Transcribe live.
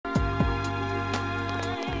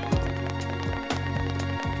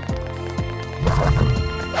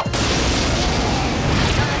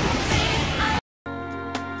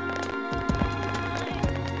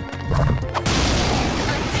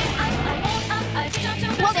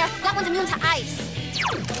immune to ice.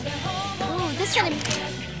 Ooh, this enemy...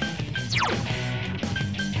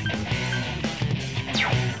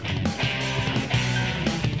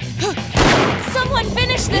 Someone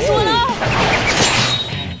finish this one off!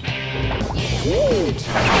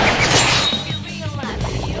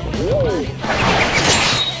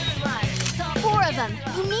 Four of them.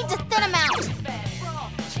 You need to thin them out.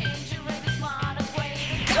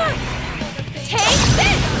 Take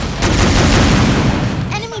this!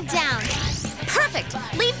 Enemy down. Perfect.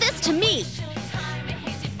 Leave this to me. Steady.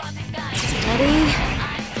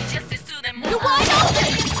 You're wide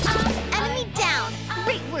open. Enemy down.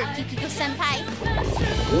 Great work, Yukiko-senpai.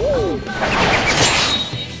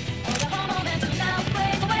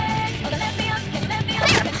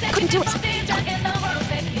 Couldn't do it.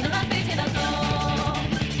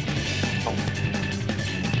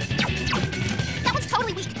 That one's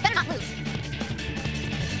totally weak. Better not lose.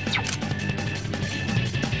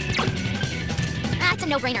 That's a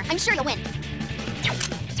no-brainer. I'm sure you'll win.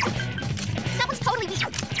 That one's totally weak.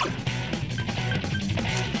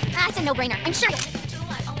 That's a no-brainer. I'm sure you'll win.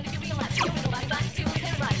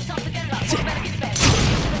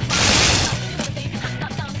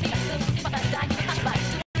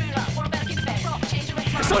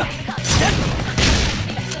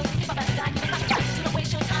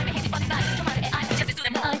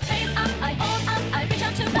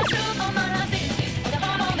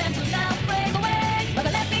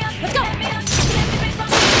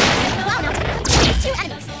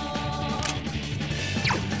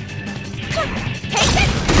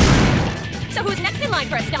 So who's next in line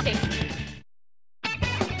for a stopping?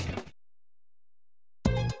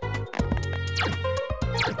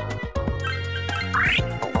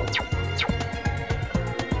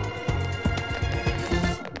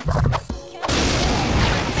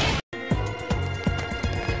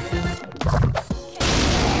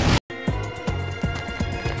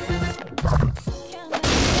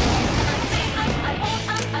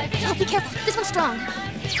 Oh, be careful. This one's strong.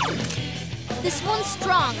 This one's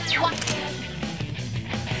strong. Watch.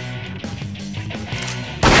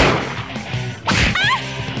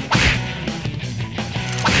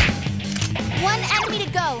 One enemy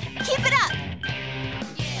to go. Keep it up.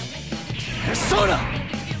 Persona!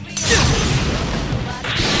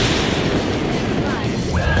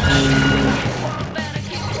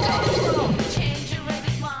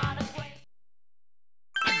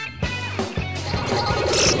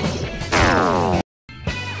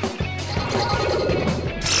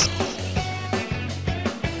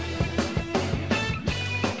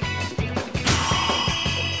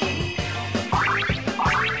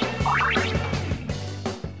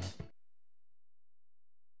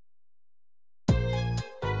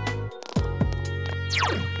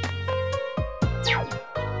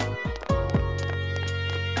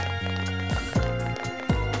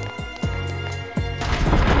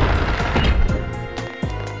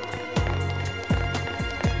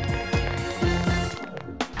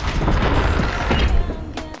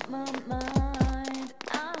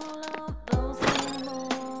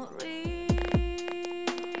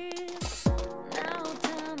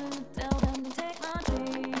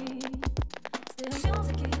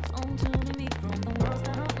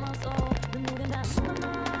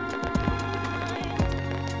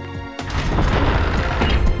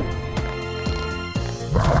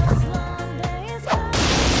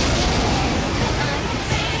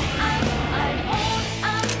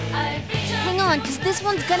 Because this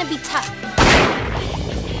one's gonna be tough.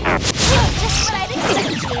 Just what I'd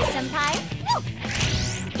expect, Senpai.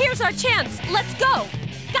 Here's our chance. Let's go.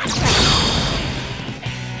 Gotcha.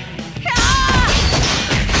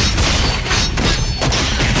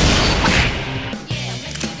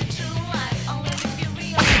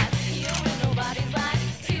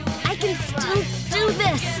 I can still do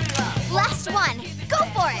this. Last one. Go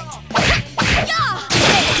for it. Yeah!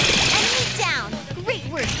 Enemy down. Great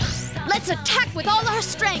work. Let's attack with all our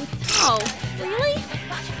strength. Oh, really?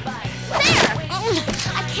 There!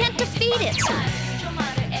 I can't defeat it.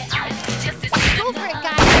 Go for it,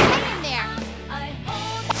 guys. Hang in there.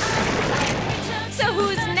 So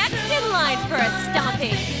who's next in line for a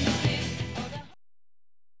stomping?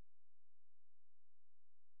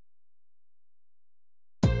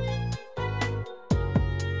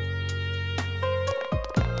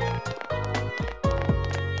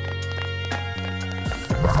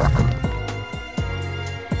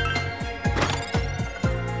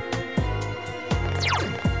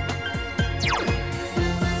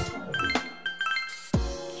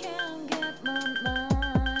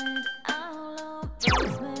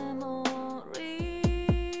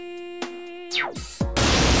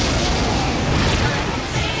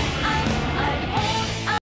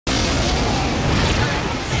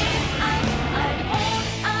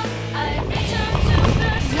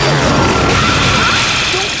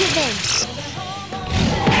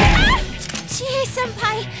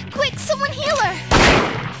 Senpai! Quick, someone heal her!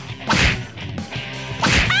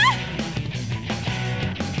 Ah!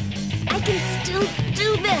 I can still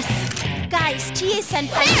do this! Guys, Chie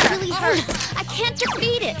Senpai is really hurt. I can't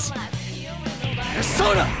defeat it!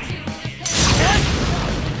 Persona!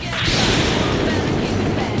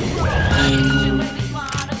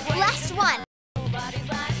 Last one!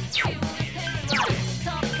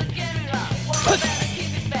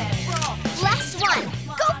 Last one!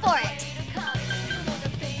 Go for it!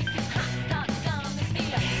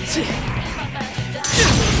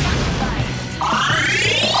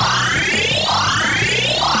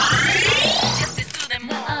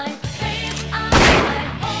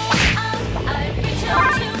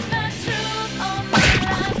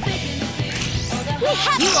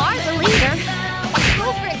 You are the leader!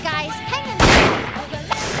 Go for it, guys! Hang in there!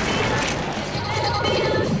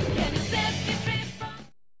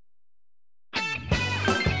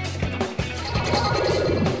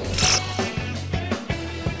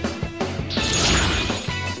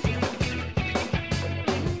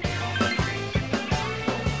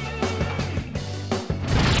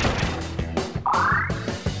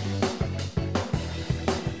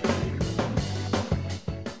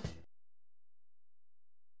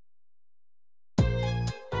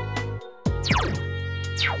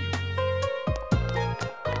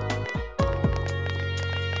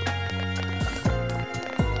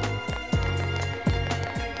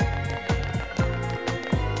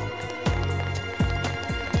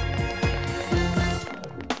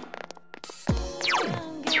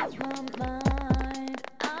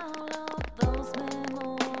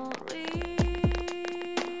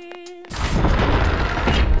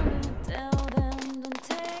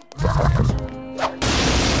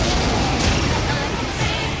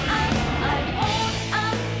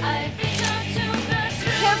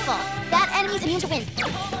 Careful! That enemy's immune to wind.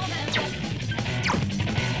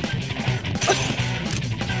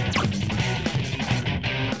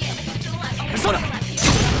 Persona!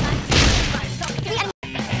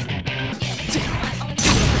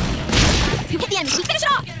 You hit the enemy. We finish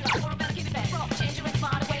it off!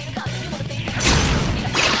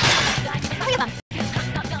 Three of them.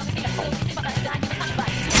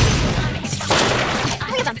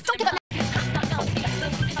 Three of them. Don't give up now.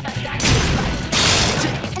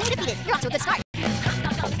 Enemy defeated. You're off to a good start. Enemy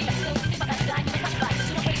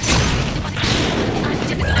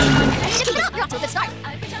defeated. You're off to a good start.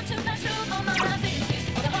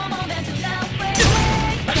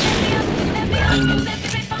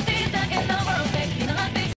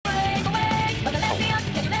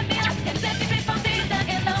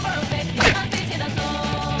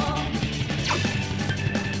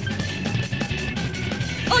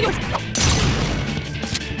 All yours!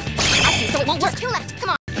 I see, so it won't work. Two left.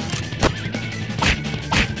 Come on.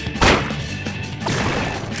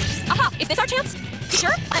 Aha! Is this our chance? You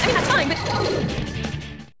sure? I mean, that's fine, but...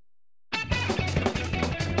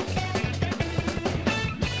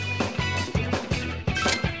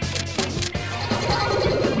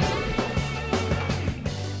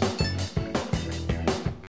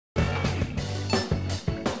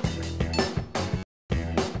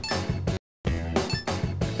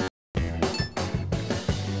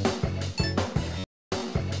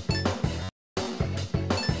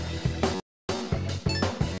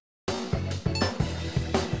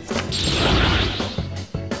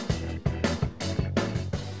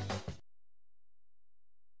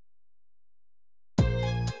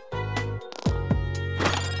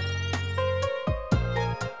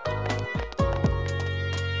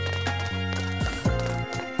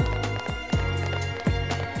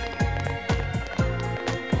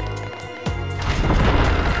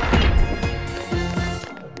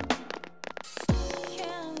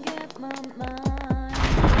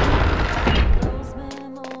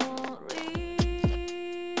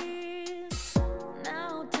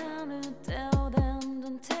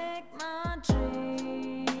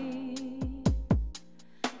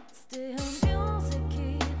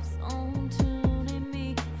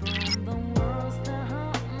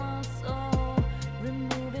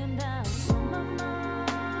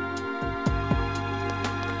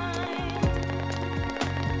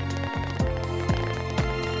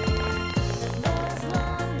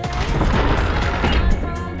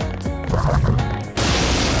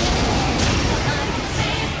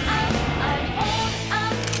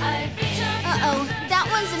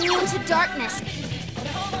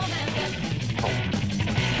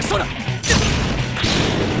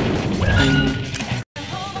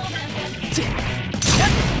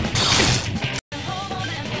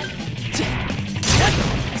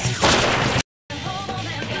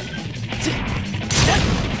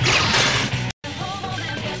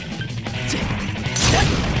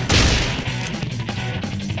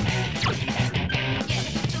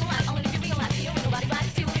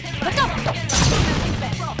 Let's go!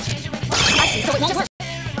 I see, so it won't work.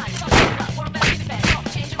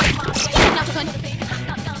 Now, Chokun.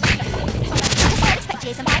 I expect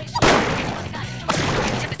Jason back.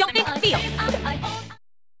 Don't think, feel.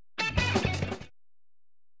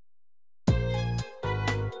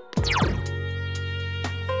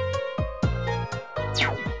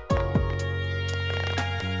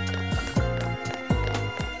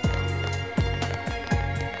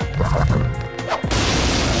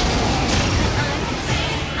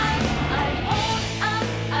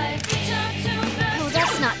 Oh,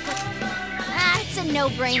 that's not good. That's a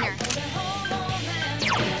no-brainer.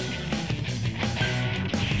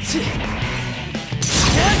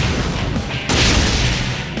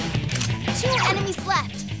 Two enemies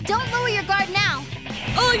left. Don't lower your guard now.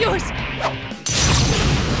 All yours!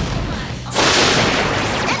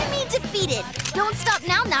 Enemy defeated. Don't stop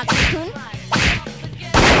now, Natsu-kun.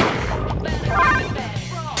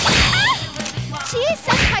 Geez,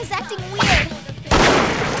 Senpai's acting weird.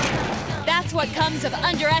 That's what comes of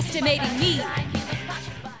underestimating me.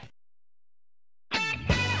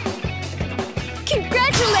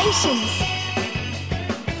 Congratulations!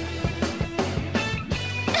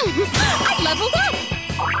 I leveled up!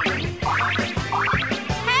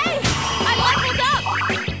 Hey! I leveled up!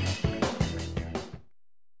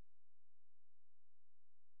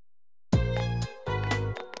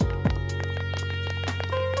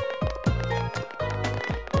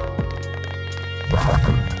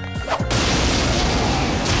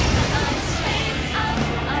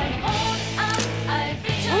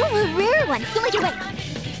 Oh, a rare one. Don't make it wait.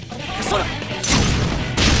 Persona!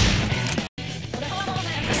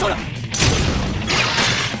 Persona!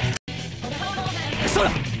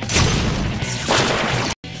 Persona!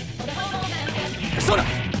 Persona!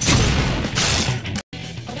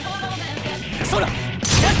 Persona!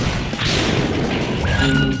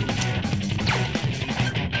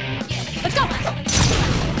 Let's go!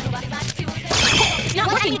 Not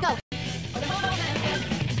Let working! me go.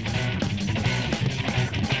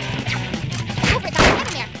 Go for it, guys. Get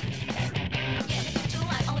in there.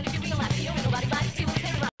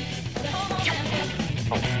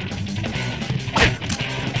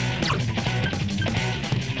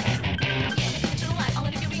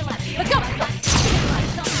 Let's go!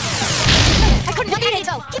 I couldn't let it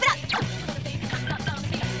go. Keep it up.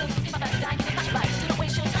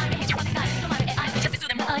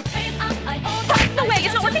 No way,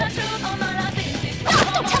 it's not working! No,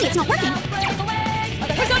 don't tell me it's not working.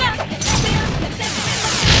 Persona!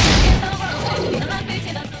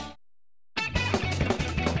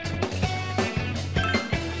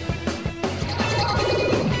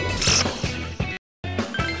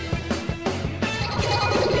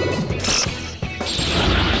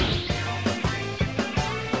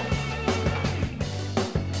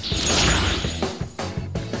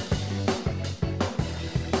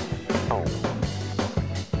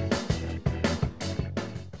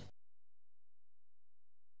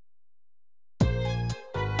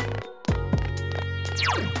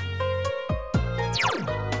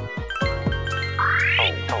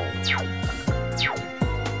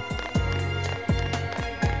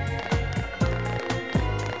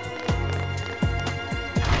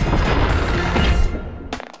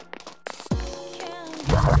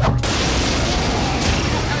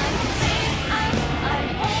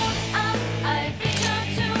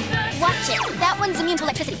 Watch it. That one's immune to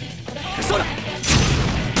electricity. Persona!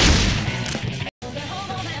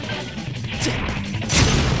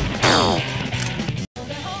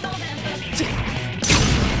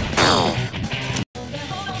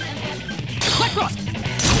 Quick cross!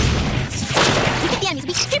 You get the enemies.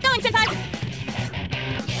 We Keep going, Senpai!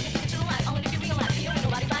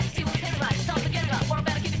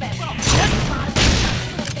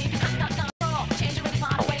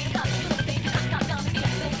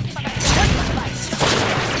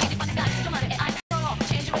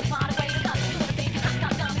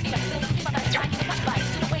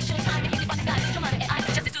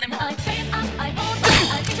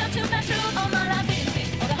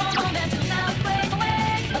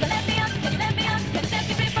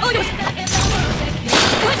 All yours!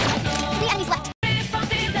 three enemies left.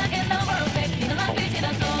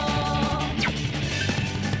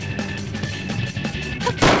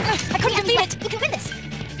 I couldn't defeat it! You can win this.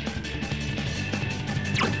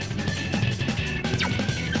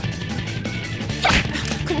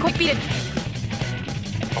 Couldn't quite beat it.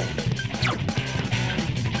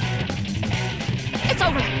 It's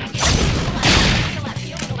over!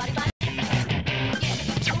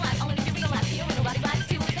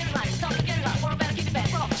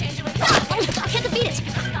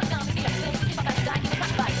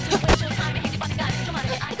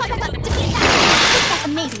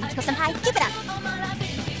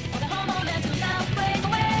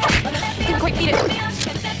 defeated.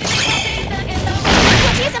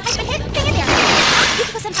 Senpai's been hit. Hang in there.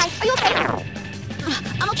 Yukiko Senpai, are you okay?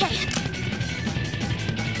 I'm okay.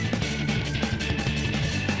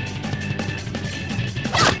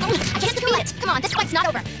 I can't defeat it. Come on, this fight's not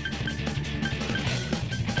over.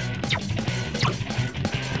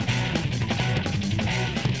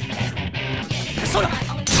 Persona!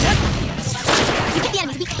 You get the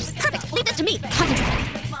enemy's weak. Perfect. Leave this to me. Concentrate.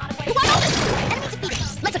 You're wide open. Enemy defeated.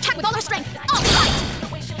 Let's attack with all our strength. All fight.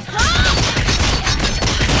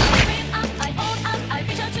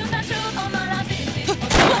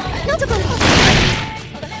 No, Tokoro.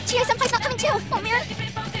 Chie Senpai's not coming too. Oh man.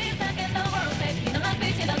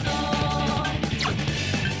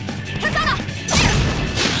 Persona!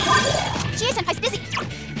 Chie Senpai's busy.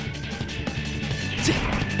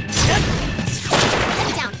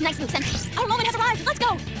 Enemy down. Nice move, Senpai. Our moment has arrived. Let's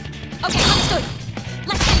go. Okay, understood.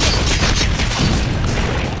 Let's end this.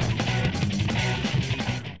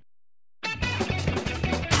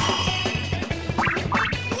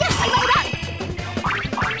 Yes, I leveled up.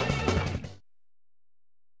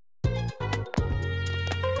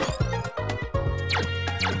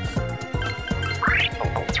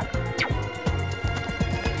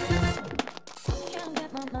 Can't get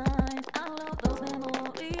my mind out of those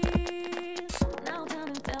memories. Now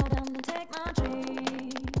time to tell them to take my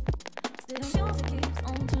dream. Still music keeps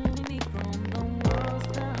on turning me from the worlds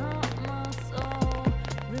that hurt my soul.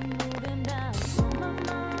 Removing doubt from my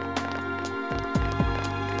mind.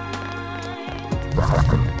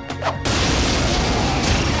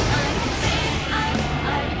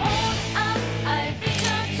 I reach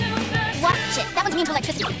out to the Watch it. That one's immune to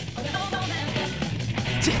electricity.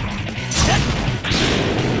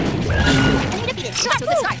 Enemy defeated. You're off to a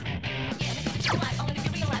good start.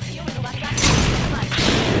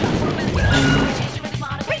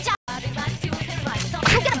 Great job.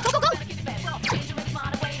 Go get him. Go, go, go.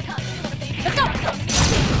 Let's go.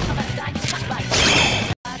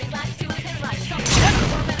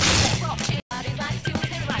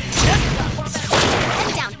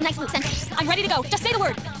 Enemy down. Nice move, Senpai. I'm ready to go. Just say the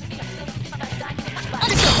word.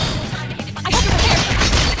 Understood. I hope you're prepared.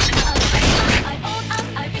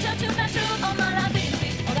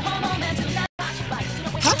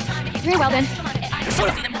 Huh? Very well then.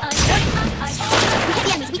 Persona! We hit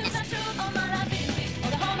the enemy's weakness.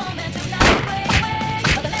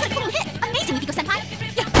 Good hit. Amazing, Yukiko Senpai.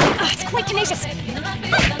 Yeah, it's quite tenacious.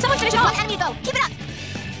 Someone finish it One off. enemy to go. Keep it up.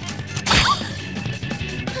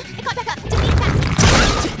 It caught back up. Defeat fast.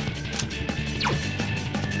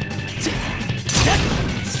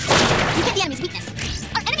 We hit the enemy's weakness.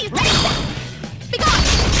 Our enemy is ready. Be gone.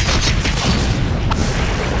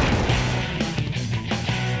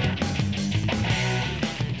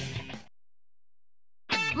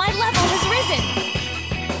 My level has risen.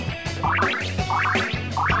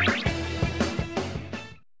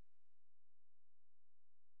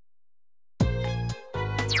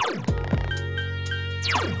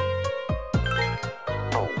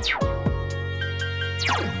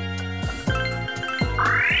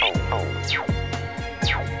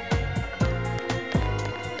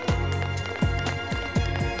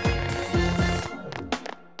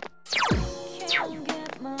 Can't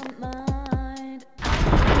get my mind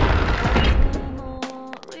out of those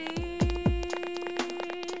memories.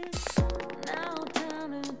 Now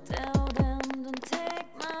time to tell them to take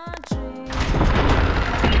my dream.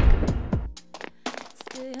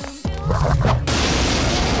 Still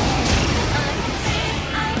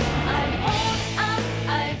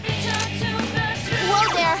I reach out to the truth. Whoa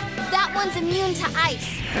there. That one's immune to ice.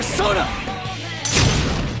 Persona!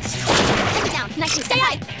 Enemy down. Nice move. Stay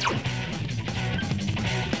high.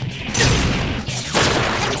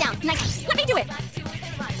 Enemy down. Nice. Let me do it.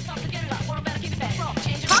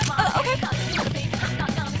 Huh? Okay.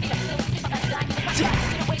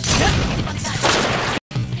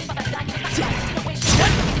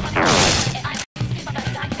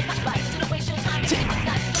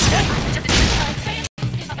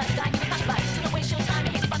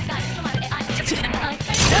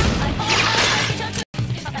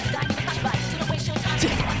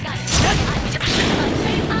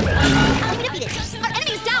 Enemy defeated. Our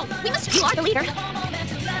enemy is down. We must. You are the leader.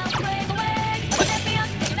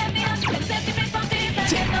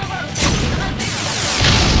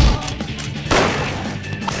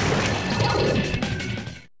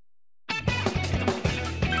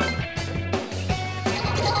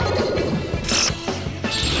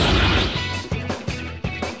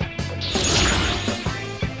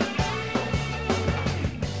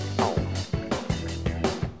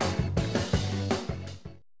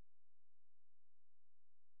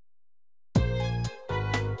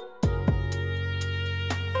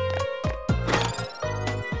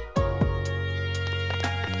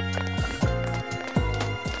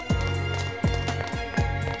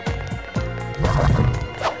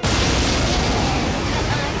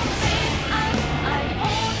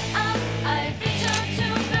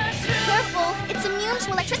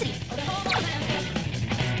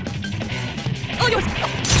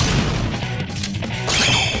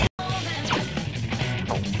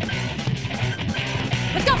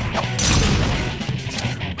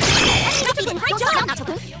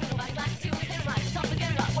 Natsu-kun.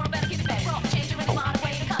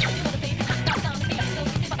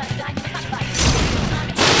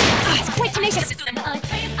 It's quite tenacious. Enemy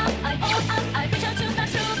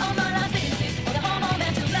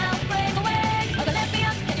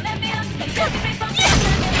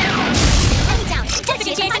down.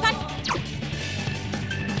 Density change.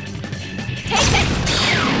 Take this.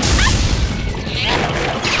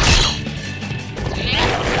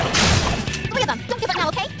 Three of them. Don't give up now,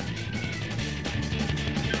 okay?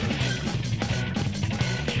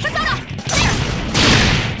 Persona! There!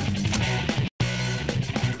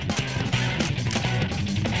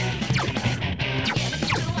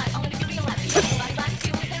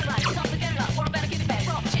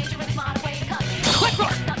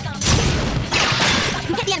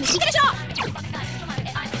 You get the enemy. Finish off! Go, go, go!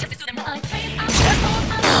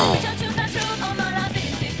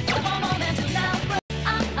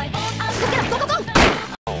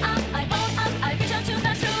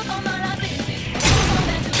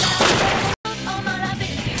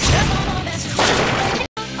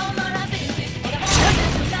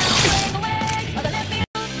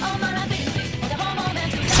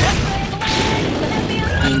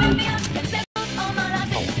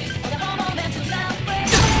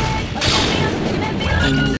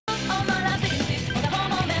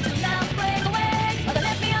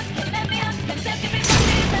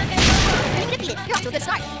 Enemy defeated. You're off to a good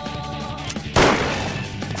start.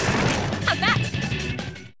 How's that?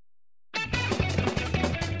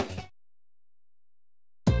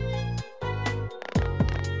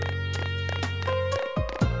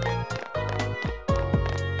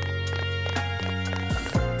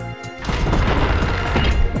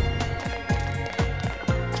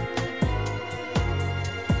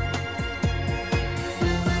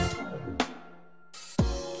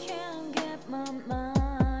 Can't get my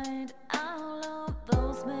mind out of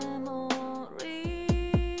those memories.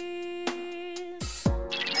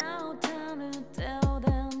 Now time to tell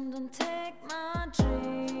them, don't take my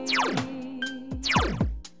dreams.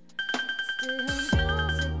 Still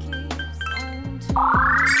music keeps on tuning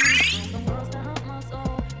from the words that hurt my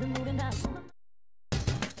soul, removing that.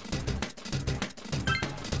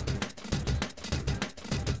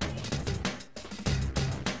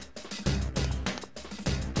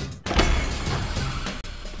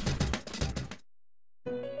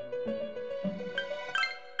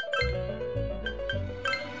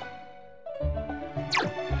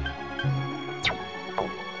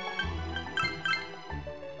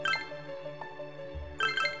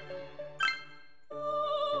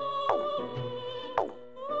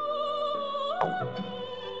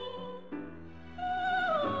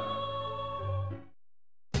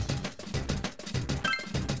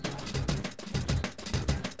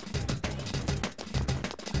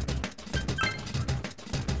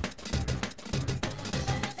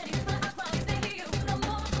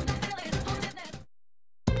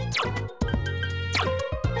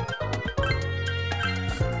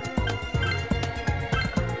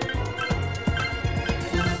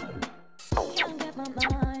 Can't get my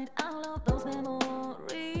mind out of those memories.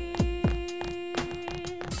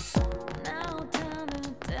 Now time to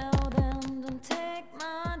tell them, don't take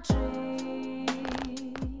my dreams.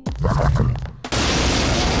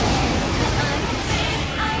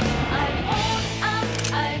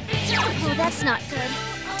 Oh, that's not good.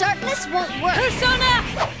 Darkness won't work. Persona!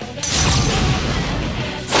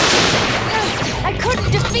 I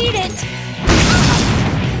couldn't defeat it.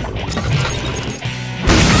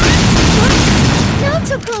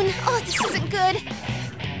 Natsu-kun! Oh, this isn't good.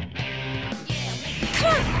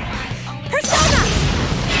 Come on! Persona!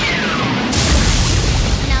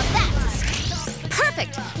 Now that's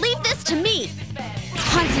perfect. Leave this to me.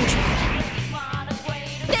 Concentrate.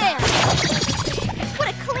 There. What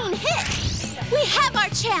a clean hit. We have our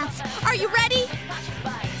chance. Are you ready?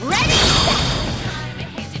 Ready?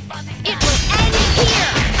 It will end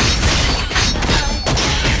here.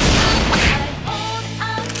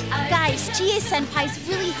 Guys, Chie-senpai's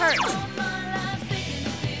really hurt.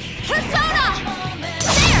 Persona!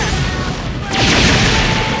 There!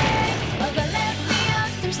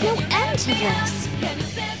 There's no end to this.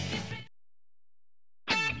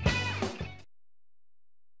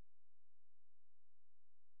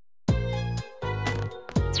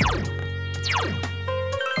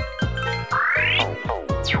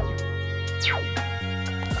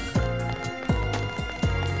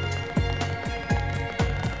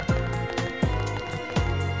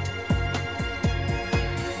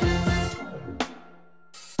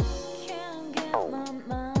 Can't get my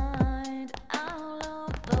mind out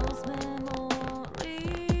of those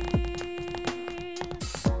memories.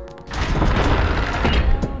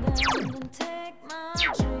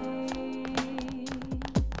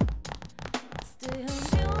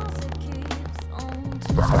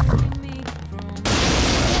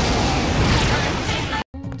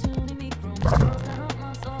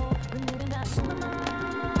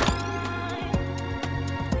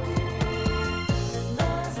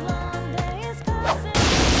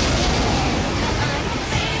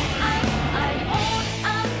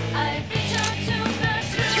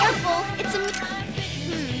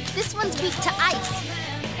 to ice.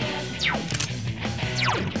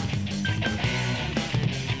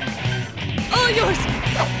 All yours!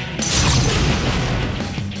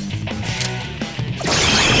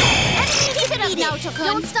 Keep it up, Naoto-kun.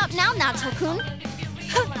 Don't stop now, Naoto-kun.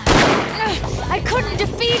 I couldn't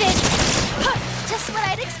defeat it! Just what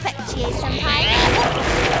I'd expect, Chie-senpai.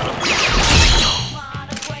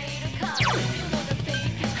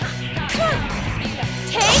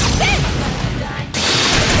 Take this!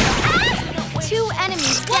 Ah! 2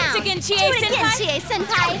 enemies down. Once again, Do it again,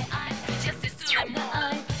 Chie-senpai! Chie-senpai.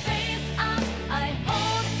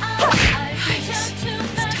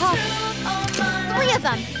 It's tough. 3 of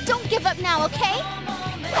them. Don't give up now, okay?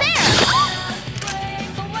 There!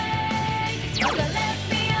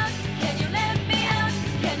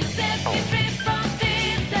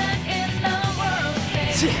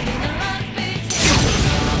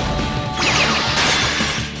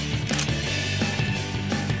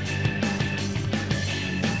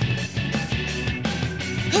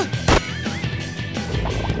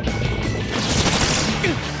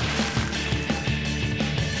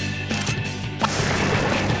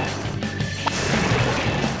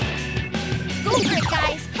 Go for it,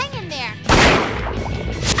 guys. Hang in there.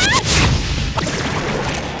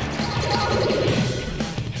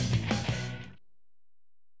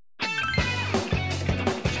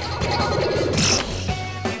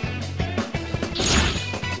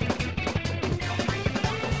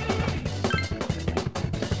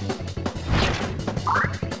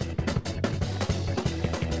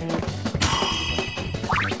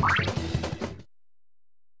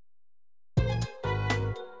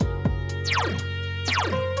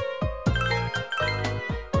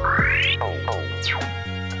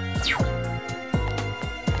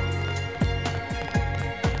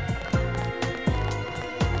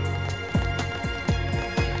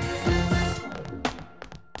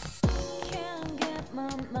 Can't get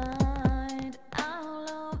my mind out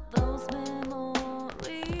of those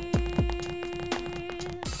memories.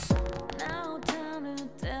 Now time to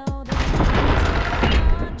tell them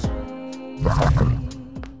my dreams.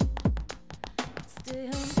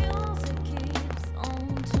 Still music keeps on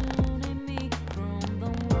tuning me from the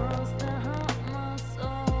worlds that hurt my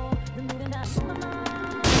soul, removing that from my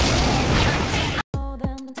mind. Oh,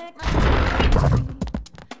 them to take my dreams.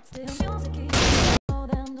 Still music keeps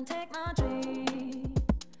take my dream.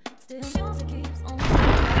 Still music keeps on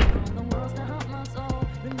from the worlds that hurt my soul,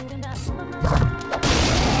 removing that from my mind.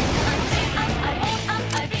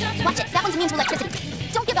 Watch it. That one's immune to electricity.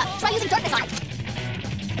 Don't give up. Try using darkness on it.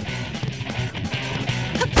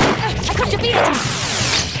 I couldn't defeat it!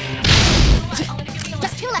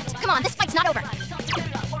 Just 2 left. Come on, this fight's not over.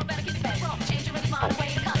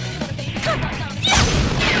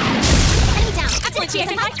 Enemy down. Excellent,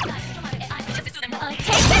 Chie-senpai!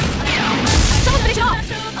 Take this! Someone finish it off!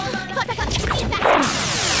 Cut. Eat it fast.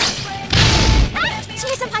 Ah!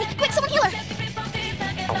 Chie-senpai, quick, someone heal her.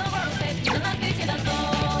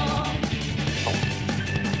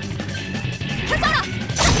 Persona!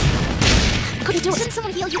 Couldn't do it. Shouldn't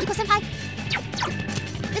someone heal Yukiko-senpai?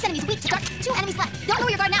 This enemy's weak to dark. 2 enemies left. Don't lower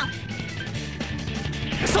your guard now.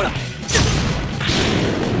 Persona!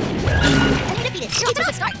 Enemy defeated. You're off to a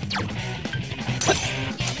good start.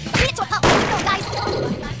 Beat it to a pulp. Let's go, guys.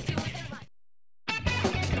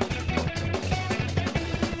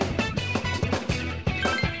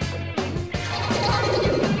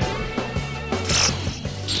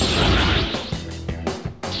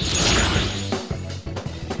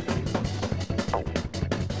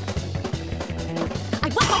 I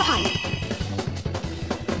was far behind!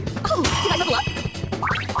 Oh, did I level up?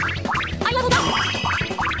 I leveled up!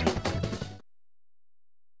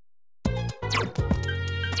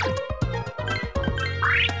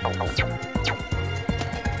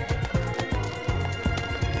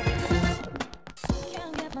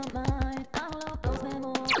 Can't get my mind out of those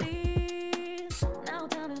memories. Now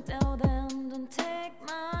time to tell them to take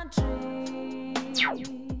my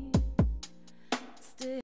dreams.